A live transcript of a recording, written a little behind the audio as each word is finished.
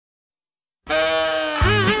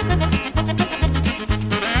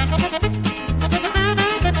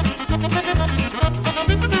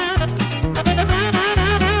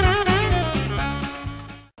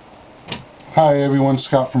Hi everyone,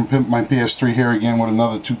 Scott from Pimp My PS3 here again with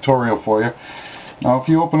another tutorial for you. Now if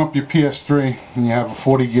you open up your PS3 and you have a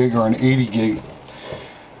 40 gig or an 80 gig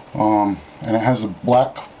and it has a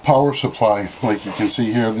black power supply, like you can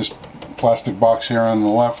see here, this plastic box here on the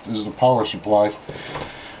left is the power supply.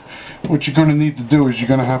 What you're going to need to do is you're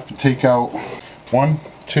going to have to take out 1,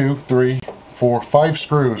 2, 3, 4, 5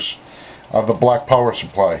 screws of the black power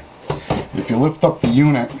supply. If you lift up the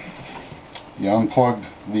unit, you unplug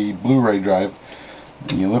the Blu-ray drive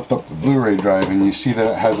and you lift up the Blu-ray drive and you see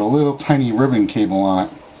that it has a little tiny ribbon cable on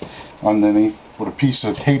it underneath with a piece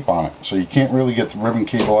of tape on it, so you can't really get the ribbon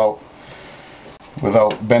cable out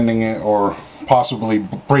without bending it or possibly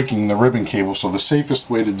breaking the ribbon cable. So the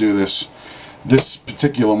safest way to do this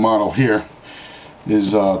particular model here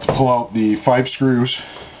is to pull out the 5 screws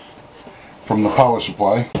from the power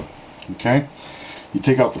supply. Okay, you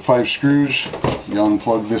take out the 5 screws, you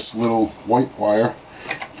unplug this little white wire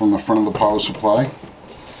from the front of the power supply.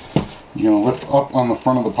 You're going to lift up on the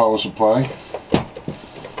front of the power supply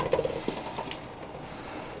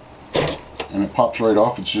and it pops right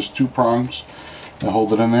off. It's just 2 prongs that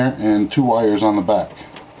hold it in there and 2 wires on the back.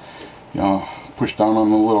 You push down on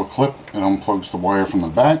the little clip, it unplugs the wire from the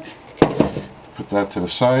back. Put that to the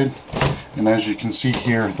side, and as you can see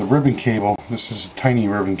here, the ribbon cable, this is a tiny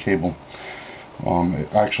ribbon cable.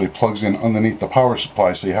 It actually plugs in underneath the power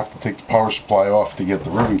supply, so you have to take the power supply off to get the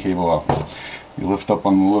ribbon cable out. You lift up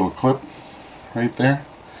on the little clip right there,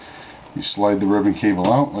 you slide the ribbon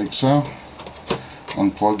cable out like so,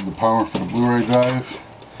 unplug the power for the Blu-ray drive,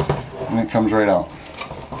 and it comes right out.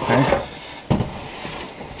 Okay.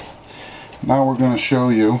 Now we're going to show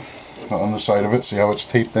you on the side of it. See how it's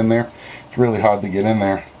taped in there? It's really hard to get in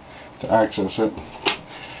there to access it.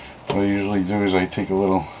 What I usually do is I take a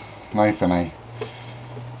little knife and I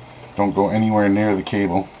don't go anywhere near the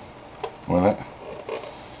cable with it.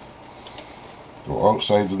 Go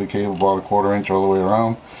outsides of the cable about 1/4 inch all the way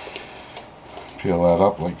around. Peel that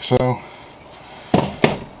up like so,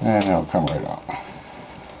 and it'll come right out.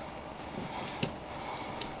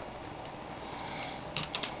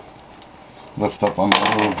 Lift up on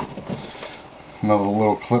the another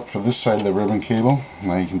little clip for this side of the ribbon cable.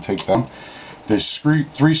 Now you can take them. There's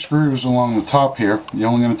 3 screws along the top here. You're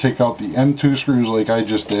only going to take out the end 2 screws like I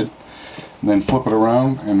just did, and then flip it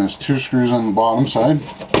around, and there's 2 screws on the bottom side,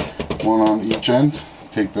 1 on each end.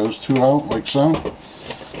 Take those 2 out like so.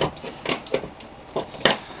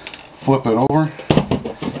 Flip it over,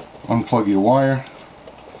 unplug your wire.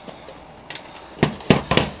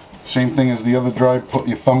 Same thing as the other drive, put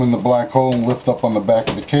your thumb in the black hole and lift up on the back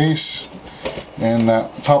of the case, and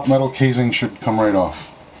that top metal casing should come right off.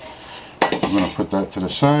 I'm going to put that to the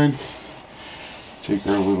side, take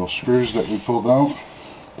our little screws that we pulled out,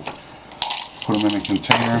 put them in a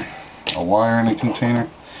container, a wire in a container.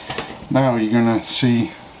 Now you're going to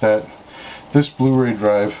see that this Blu-ray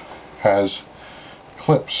drive has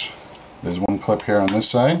clips. There's 1 clip here on this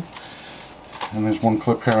side, and there's 1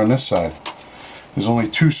 clip here on this side. There's only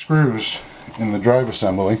 2 screws in the drive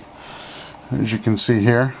assembly, as you can see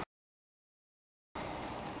here.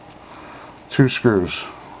 2 screws.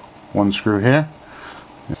 1 screw here.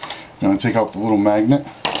 I'm going to take out the little magnet,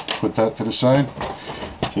 put that to the side,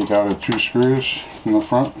 take out our 2 screws from the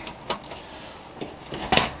front.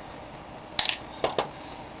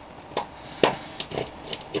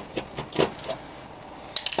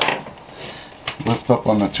 Lift up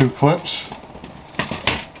on the 2 clips,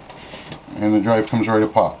 and the drive comes right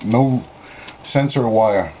apart. No sensor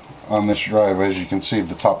wire on this drive, as you can see,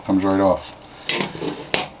 the top comes right off.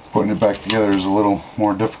 Putting it back together is a little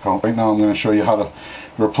more difficult. Right now I'm going to show you how to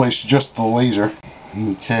replace just the laser.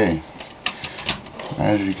 Okay,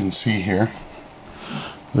 as you can see here,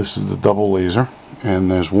 this is the double laser,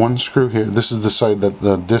 and there's 1 screw here. This is the side that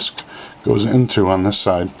the disc goes into on this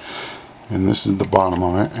side, and this is the bottom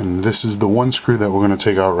of it, and this is the 1 screw that we're going to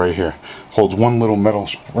take out right here. Holds 1 little metal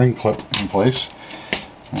spring clip in place.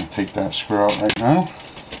 I'm going to take that screw out right now.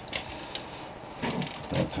 Put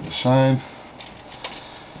that to the side.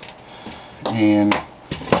 And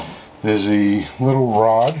there's a little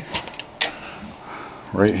rod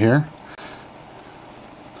right here,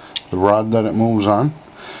 the rod that it moves on,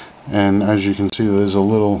 and as you can see there's a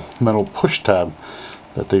little metal push tab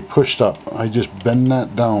that they pushed up. I just bend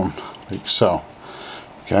that down like so.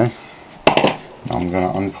 Okay, now I'm going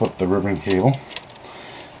to unclip the ribbon cable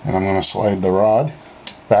and I'm going to slide the rod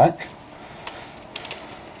back,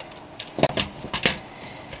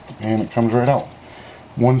 and it comes right out.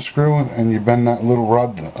 1 screw, and you bend that little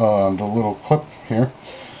rod, the little clip here,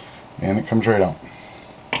 and it comes right out.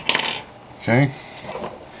 Okay,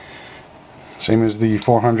 Same as the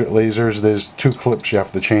 400 lasers, there's two clips you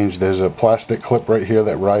have to change. There's a plastic clip right here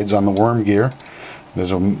that rides on the worm gear.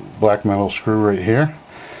 There's a black metal screw right here.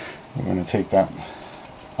 We're going to take that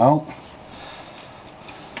out.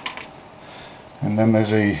 And then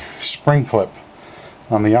there's a spring clip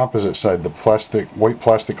on the opposite side. The white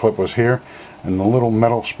plastic clip was here, and the little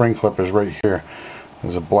metal spring clip is right here.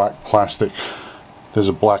 There's a black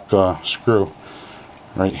screw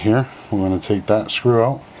right here. We're going to take that screw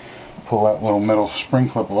out, pull that little metal spring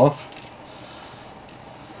clip off.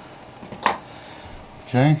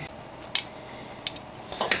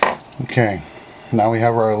 Okay, now we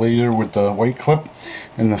have our laser with the white clip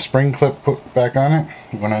and the spring clip put back on it.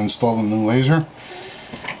 We're going to install the new laser.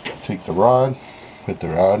 Take the rod, put the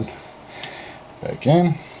rod back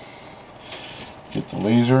in, get the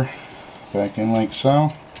laser back in like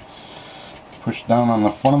so, push down on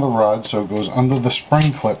the front of the rod so it goes under the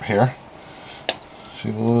spring clip here.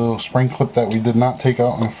 See the little spring clip that we did not take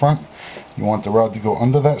out in the front? You want the rod to go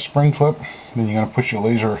under that spring clip, then you're going to push your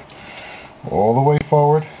laser all the way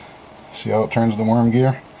forward. See how it turns the worm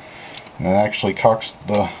gear? And it actually cocks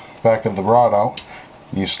the back of the rod out,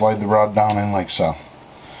 and you slide the rod down in like so.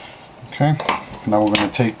 Okay, now we're going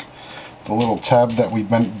to take the little tab that we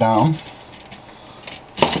bent down.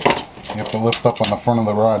 You have to lift up on the front of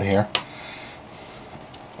the rod here,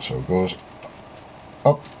 so it goes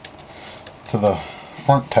up to the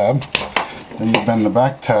front tab. Then you bend the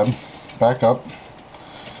back tab back up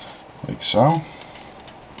like so,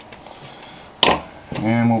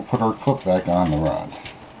 and we'll put our clip back on the rod.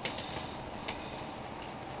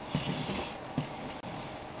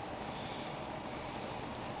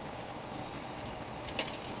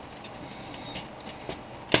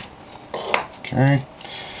 Okay,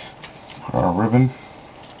 put our ribbon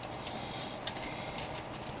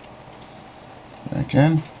back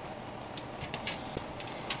in.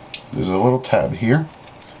 There's a little tab here,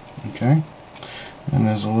 okay, and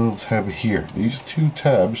there's a little tab here. These two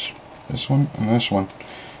tabs, this one and this one,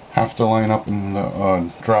 have to line up in the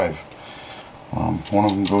drive. One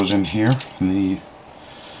of them goes in here, and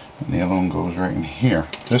the other one goes right in here.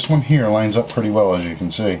 This one here lines up pretty well, as you can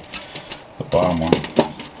see. The bottom one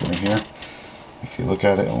right here, if you look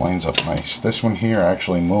at it, it lines up nice. This one here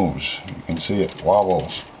actually moves. You can see it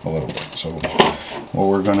wobbles a little bit. So what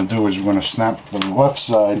we're going to do is we're going to snap the left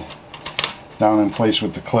side down in place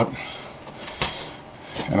with the clip,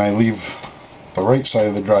 and I leave the right side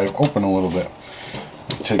of the drive open a little bit.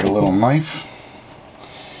 I take a little knife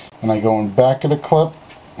and I go in back of the clip,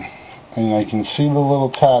 and I can see the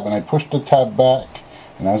little tab, and I push the tab back,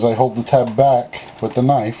 and as I hold the tab back with the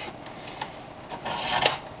knife,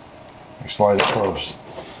 I slide it close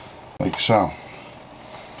like so.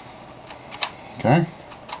 Okay,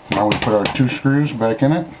 now we put our two screws back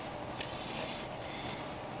in it.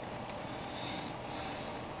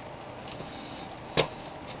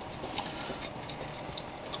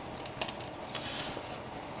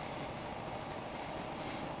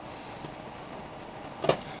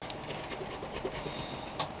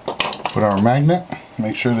 Put our magnet,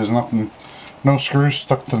 make sure there's no screws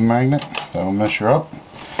stuck to the magnet, that'll mess you up.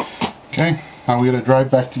 Okay, now we got to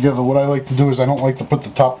drive back together. What I like to do is I don't like to put the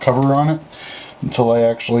top cover on it until I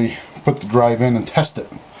actually put the drive in and test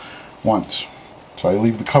it once. So I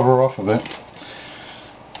leave the cover off of it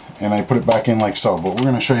and I put it back in like so, but we're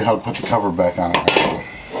going to show you how to put the cover back on it right now.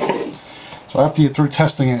 So after you're through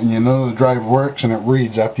testing it and you know the drive works and it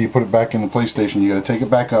reads, after you put it back in the PlayStation, you got to take it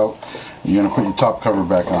back out and you're going to put your top cover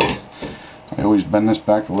back on. I always bend this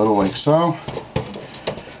back a little like so,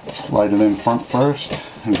 slide it in front first,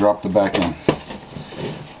 and drop the back in.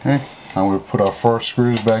 Okay, now we'll put our 4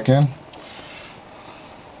 screws back in.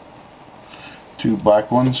 2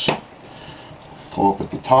 black ones go up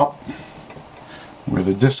at the top where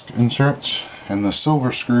the disc inserts, and the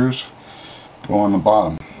silver screws go on the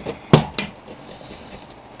bottom.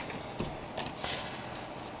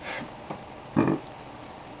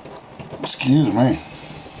 Excuse me.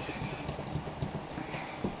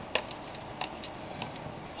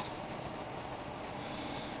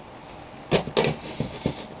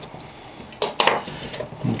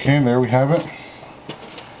 Okay, there we have it,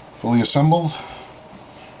 fully assembled,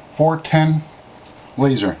 410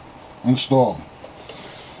 laser installed.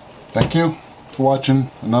 Thank you for watching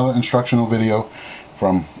another instructional video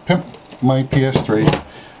from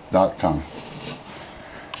PimpMyPS3.com.